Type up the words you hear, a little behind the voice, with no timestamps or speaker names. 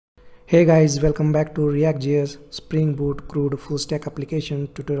Hey guys, welcome back to ReactJS Spring Boot CRUD full stack application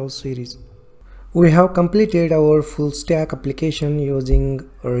tutorial series. We have completed our full stack application using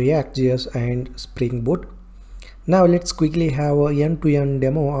ReactJS and Spring Boot. Now let's quickly have a end-to-end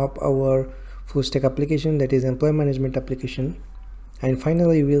demo of our full stack application, that is employee management application. And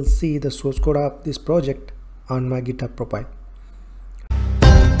finally we'll see the source code of this project on my GitHub profile.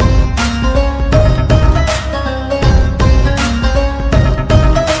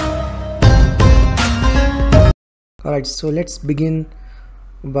 Alright, so let's begin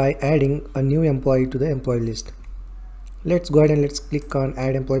by adding a new employee to the employee list. Let's go ahead and let's click on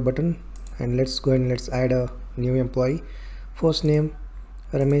add employee button, and let's go ahead and let's add a new employee. First name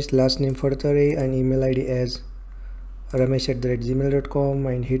Ramesh, last name Furtare, and email ID as ramesh@gmail.com,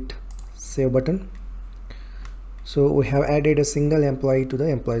 and hit save button. So we have added a single employee to the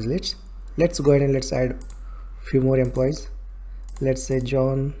employees list. Let's go ahead and let's add few more employees. Let's say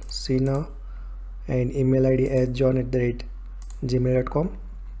John Sina, and email ID as john@gmail.com.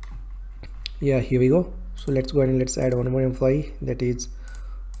 Yeah, here we go. So let's go ahead and let's add one more employee, that is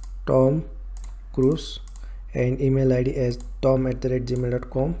Tom Cruz, and email ID as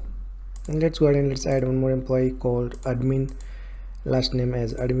tom@gmail.com. and let's go ahead and let's add one more employee called admin, last name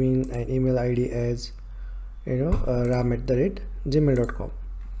as admin, and email ID as ram@gmail.com.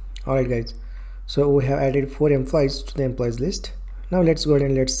 Alright guys, so we have added 4 employees to the employees list. Now let's go ahead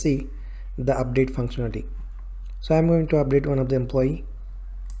and let's see the update functionality. So I'm going to update one of the employee.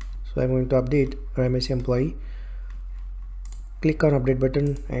 So I'm going to update Ramesh employee. Click on update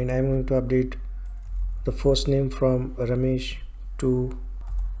button, and I'm going to update the first name from Ramesh to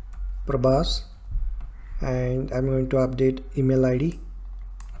Prabhas, and I'm going to update email ID,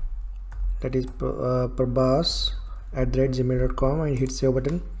 that is prabhas@gmail.com, and hit save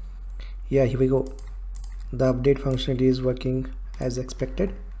button. Yeah, here we go. The update functionality is working as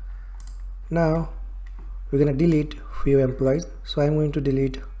expected. Now we're gonna delete few employees. So I'm going to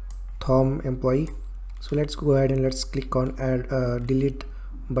delete Tom employee. So let's go ahead and let's click on add delete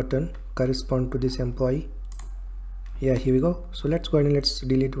button correspond to this employee. Yeah, here we go. So let's go ahead and let's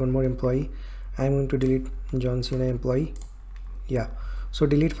delete one more employee. I'm going to delete John Cena employee. Yeah, so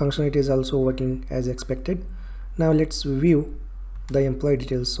delete functionality is also working as expected. Now let's view the employee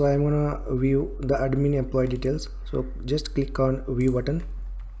details. So I'm gonna view the admin employee details. So just click on view button.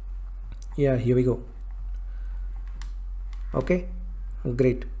 Yeah, here we go. Okay,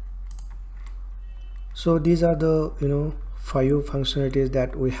 great. So these are the 5 functionalities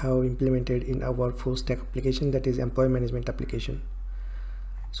that we have implemented in our full stack application, that is employee management application.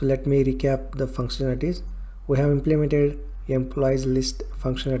 So let me recap the functionalities. We have implemented employees list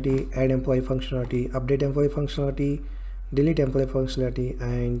functionality, add employee functionality, update employee functionality, delete employee functionality,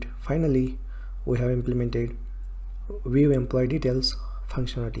 and finally we have implemented view employee details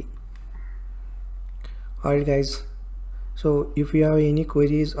functionality. Alright guys, so if you have any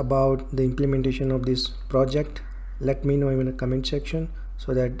queries about the implementation of this project, let me know in the comment section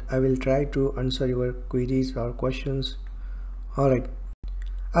so that I will try to answer your queries or questions. Alright,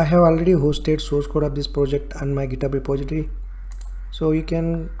 I have already hosted source code of this project on my GitHub repository. So you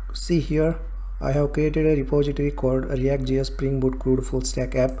can see here I have created a repository called ReactJS Spring Boot CRUD full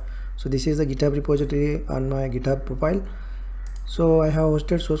stack app. So this is the GitHub repository on my GitHub profile. So I have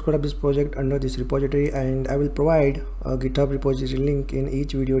hosted source code of this project under this repository, and I will provide a GitHub repository link in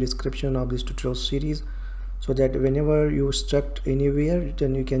each video description of this tutorial series, so that whenever you stuck anywhere,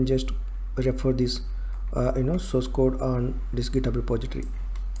 then you can just refer this source code on this GitHub repository.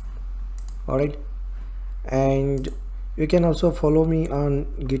 Alright, and you can also follow me on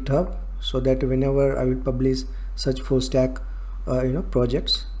GitHub, so that whenever I will publish such full stack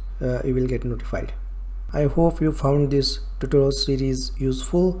projects, you will get notified. I hope you found this tutorial series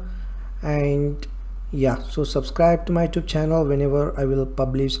useful, and yeah, so subscribe to my YouTube channel. Whenever I will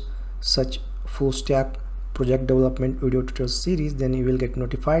publish such full stack project development video tutorial series, then you will get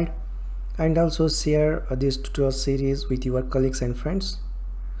notified. And also share this tutorial series with your colleagues and friends.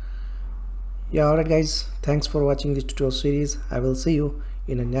 Yeah, alright guys, thanks for watching this tutorial series. I will see you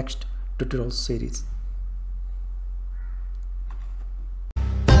in the next tutorial series.